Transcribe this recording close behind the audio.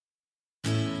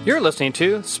You're listening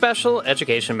to Special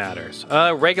Education Matters,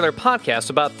 a regular podcast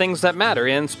about things that matter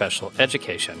in special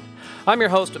education. I'm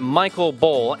your host, Michael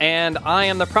Boll, and I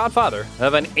am the proud father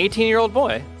of an 18-year-old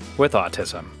boy with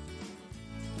autism.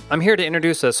 I'm here to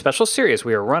introduce a special series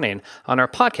we are running on our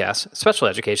podcast, Special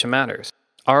Education Matters.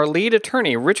 Our lead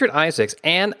attorney, Richard Isaacs,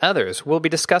 and others will be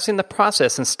discussing the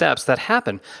process and steps that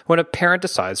happen when a parent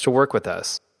decides to work with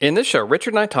us. In this show,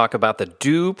 Richard and I talk about the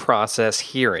due process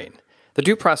hearing. The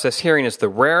due process hearing is the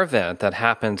rare event that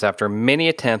happens after many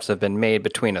attempts have been made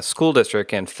between a school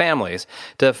district and families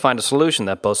to find a solution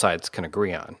that both sides can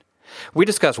agree on. We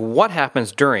discuss what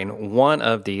happens during one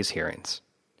of these hearings.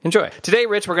 Enjoy. Today,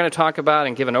 Rich, we're going to talk about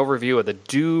and give an overview of the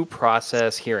due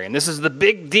process hearing. This is the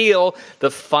big deal, the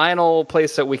final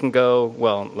place that we can go,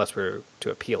 well, unless we're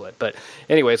to appeal it. But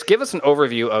anyways, give us an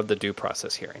overview of the due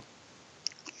process hearing.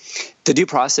 The due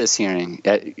process hearing,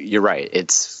 you're right,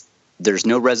 there's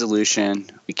no resolution,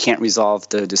 we can't resolve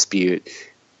the dispute,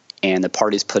 and the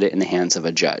parties put it in the hands of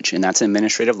a judge. And that's an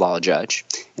administrative law judge,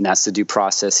 and that's the due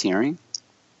process hearing.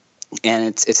 And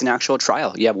it's an actual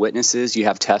trial. You have witnesses, you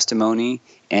have testimony,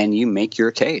 and you make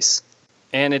your case.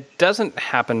 And it doesn't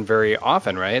happen very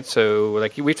often, right? So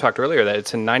like we've talked earlier that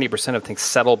it's in 90% of things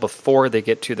settle before they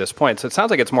get to this point. So it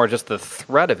sounds like it's more just the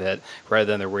threat of it rather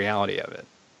than the reality of it.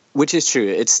 Which is true.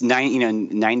 It's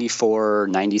 94,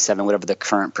 97, whatever the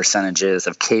current percentage is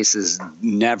of cases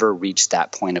never reach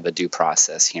that point of a due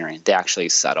process hearing. They actually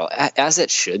settle, as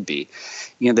it should be.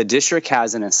 The district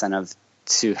has an incentive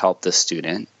to help the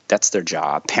student. That's their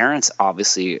job. Parents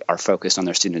obviously are focused on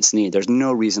their student's need. There's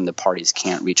no reason the parties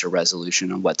can't reach a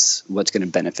resolution on what's going to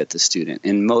benefit the student.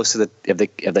 And most of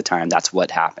the time, that's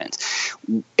what happens.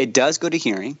 It does go to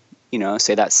hearing.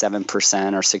 Say that 7%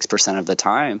 or 6% of the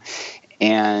time.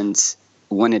 And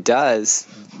when it does,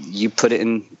 you put it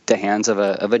in the hands of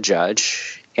a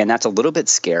judge, and that's a little bit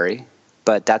scary,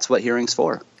 but that's what hearing's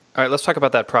for. All right, let's talk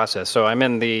about that process. So I'm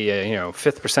in the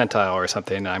fifth percentile or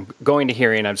something. I'm going to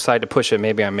hearing. I decide to push it.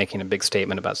 Maybe I'm making a big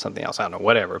statement about something else. I don't know,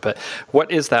 whatever. But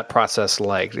what is that process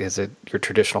like? Is it your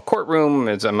traditional courtroom?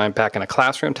 Am I back in a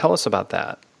classroom? Tell us about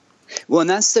that. Well, and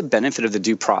that's the benefit of the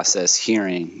due process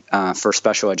hearing for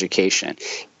special education.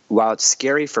 While it's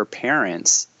scary for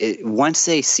parents, once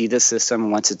they see the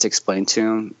system, once it's explained to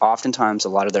them, oftentimes a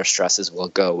lot of their stresses will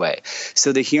go away.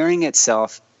 So the hearing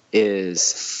itself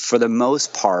is, for the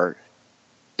most part,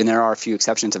 and there are a few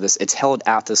exceptions to this, it's held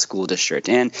at the school district.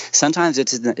 And sometimes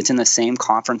it's in the same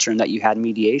conference room that you had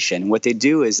mediation. What they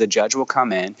do is the judge will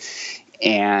come in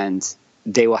and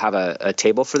they will have a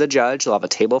table for the judge, they'll have a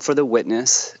table for the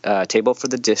witness, a table for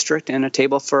the district, and a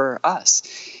table for us.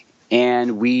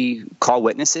 And we call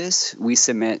witnesses. We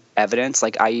submit evidence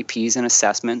like IEPs and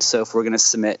assessments. So if we're going to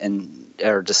submit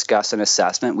or discuss an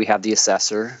assessment, we have the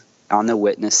assessor on the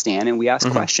witness stand and we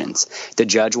ask questions. The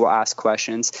judge will ask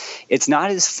questions. It's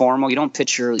not as formal. You don't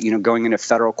picture, going into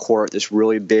federal court, this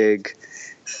really big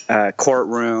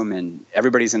courtroom and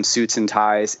everybody's in suits and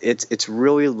ties. It's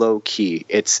really low key.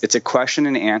 It's a question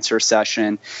and answer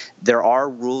session. There are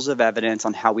rules of evidence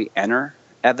on how we enter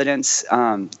evidence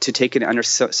to take it under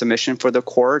submission for the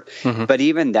court. But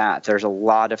even that, there's a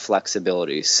lot of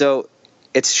flexibility. So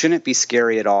it shouldn't be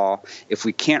scary at all. If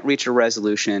we can't reach a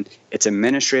resolution, it's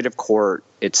administrative court.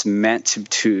 It's meant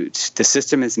to the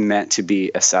system is meant to be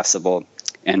accessible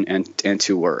and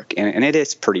to work. And it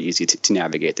is pretty easy to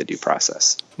navigate the due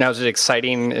process. Now, is it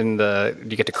exciting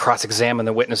you get to cross-examine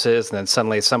the witnesses and then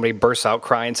suddenly somebody bursts out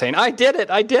crying saying, I did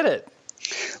it.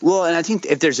 Well, and I think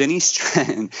if there's any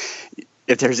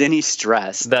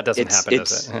stress, that doesn't happen,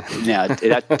 does it? No,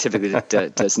 that typically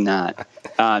does not.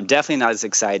 Definitely not as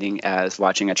exciting as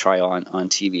watching a trial on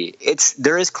TV.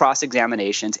 There is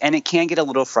cross-examinations, and it can get a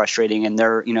little frustrating. And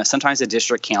sometimes the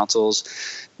district councils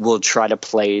will try to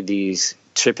play these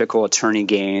typical attorney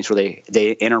games where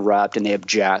they interrupt and they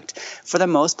object. For the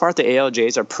most part, the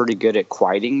ALJs are pretty good at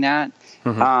quieting that.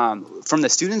 From the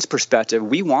student's perspective,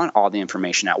 we want all the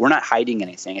information out. We're not hiding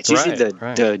anything. It's usually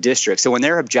the district. So when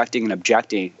they're objecting,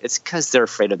 it's because they're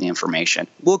afraid of the information.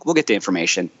 We'll get the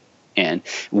information in.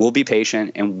 We'll be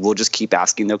patient, and we'll just keep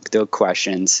asking the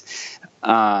questions.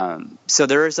 So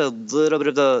there is a little bit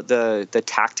of the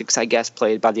tactics, I guess,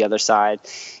 played by the other side.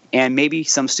 And maybe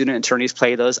some student attorneys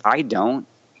play those. I don't.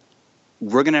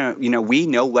 We're going to, we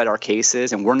know what our case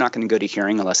is, and we're not going to go to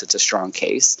hearing unless it's a strong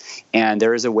case. And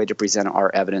there is a way to present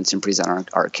our evidence and present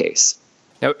our case.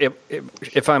 Now,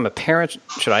 if I'm a parent,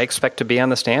 should I expect to be on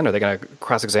the stand? Are they going to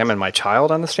cross-examine my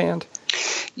child on the stand?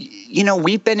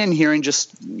 We've been in hearing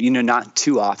just, not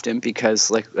too often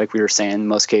because like we were saying,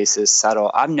 most cases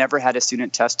settle. I've never had a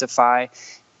student testify.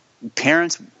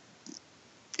 Parents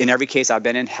in every case I've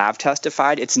been in, have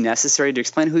testified, it's necessary to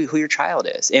explain who your child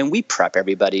is. And we prep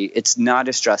everybody. It's not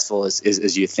as stressful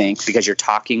as you think, because you're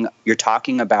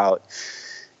talking about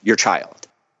your child.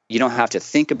 You don't have to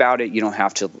think about it. You don't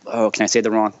have to, can I say the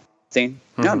wrong thing?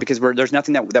 Mm-hmm. No, because there's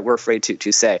nothing that we're afraid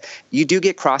to say. You do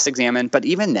get cross-examined, but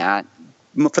even that,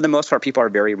 for the most part, people are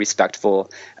very respectful.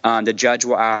 The judge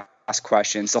will ask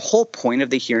questions. The whole point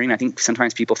of the hearing, I think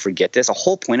sometimes people forget this, the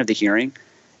whole point of the hearing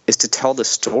is to tell the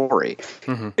story.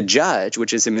 Mm-hmm. The judge,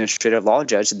 which is administrative law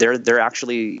judge, they're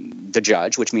actually the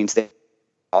judge, which means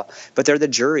but they're the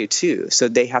jury too. So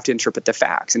they have to interpret the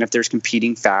facts. And if there's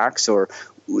competing facts, or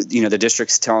the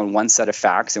district's telling one set of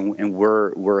facts and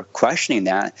we're questioning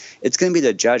that, it's going to be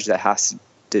the judge that has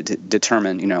to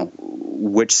determine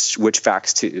which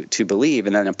facts to believe,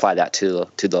 and then apply that to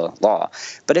the law.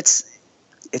 But it's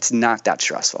not that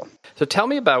stressful. So tell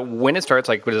me about when it starts.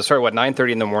 Like, does it start,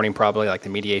 9:30 in the morning, probably, like the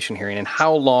mediation hearing? And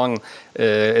how long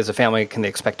as a family can they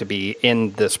expect to be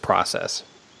in this process?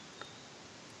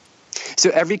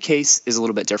 So every case is a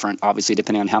little bit different, obviously,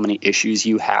 depending on how many issues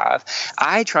you have.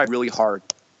 I tried really hard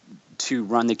to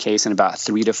run the case in about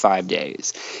 3 to 5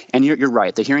 days. And you're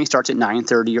right. The hearing starts at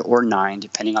 9:30 or 9,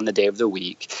 depending on the day of the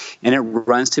week. And it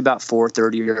runs to about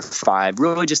 4:30 or 5,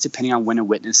 really just depending on when a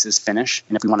witness is finished,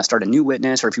 and if we want to start a new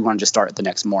witness or if you want to just start the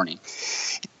next morning.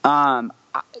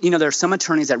 There are some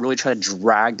attorneys that really try to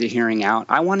drag the hearing out.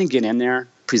 I want to get in there,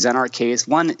 present our case.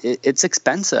 One, it's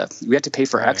expensive. We have to pay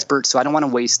for experts, so I don't want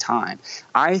to waste time.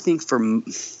 I think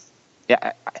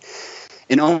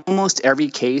in almost every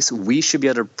case, we should be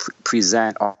able to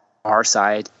present our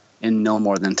side in no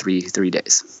more than three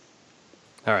days.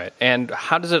 All right. And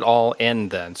how does it all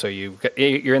end then? So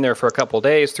you're in there for a couple of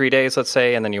days, 3 days, let's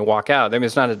say, and then you walk out. I mean,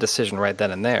 it's not a decision right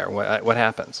then and there. What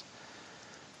happens?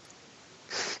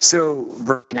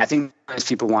 So I think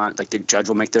people want, the judge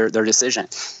will make their decision.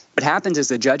 What happens is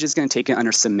the judge is going to take it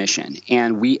under submission,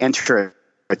 and we enter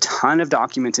a ton of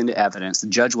documents into evidence. The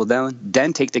judge will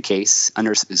then take the case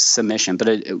under submission.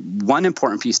 But one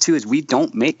important piece, too, is we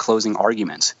don't make closing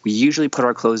arguments. We usually put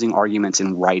our closing arguments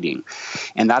in writing.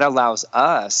 And that allows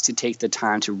us to take the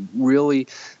time to really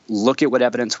look at what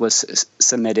evidence was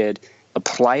submitted,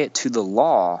 apply it to the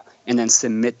law, and then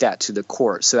submit that to the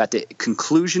court. So at the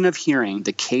conclusion of hearing,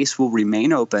 the case will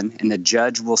remain open, and the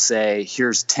judge will say,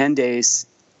 here's 10 days.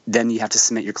 Then you have to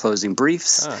submit your closing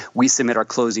briefs. We submit our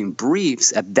closing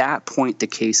briefs. At that point, the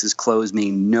case is closed,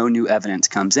 meaning no new evidence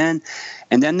comes in.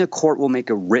 And then the court will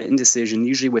make a written decision,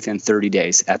 usually within 30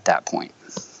 days at that point.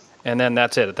 And then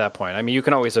that's it at that point. I mean, you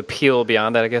can always appeal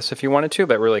beyond that, I guess, if you wanted to,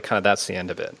 but really kind of that's the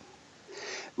end of it.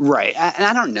 Right. And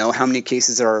I don't know how many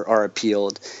cases are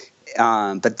appealed.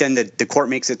 But then the court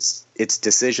makes its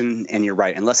decision, and you're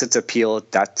right. Unless it's appealed,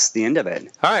 that's the end of it.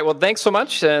 All right. Well, thanks so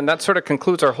much. And that sort of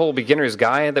concludes our whole beginner's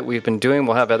guide that we've been doing.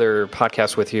 We'll have other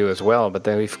podcasts with you as well. But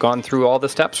then we've gone through all the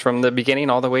steps from the beginning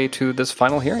all the way to this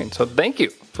final hearing. So thank you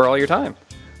for all your time.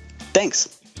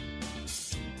 Thanks.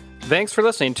 Thanks for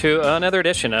listening to another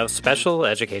edition of Special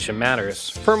Education Matters.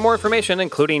 For more information,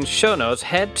 including show notes,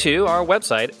 head to our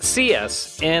website,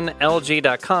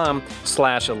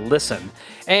 csnlg.com/listen.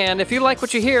 And if you like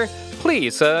what you hear,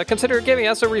 please consider giving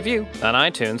us a review on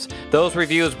iTunes. Those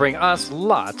reviews bring us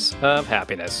lots of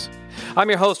happiness. I'm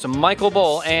your host, Michael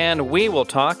Boll, and we will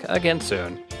talk again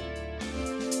soon.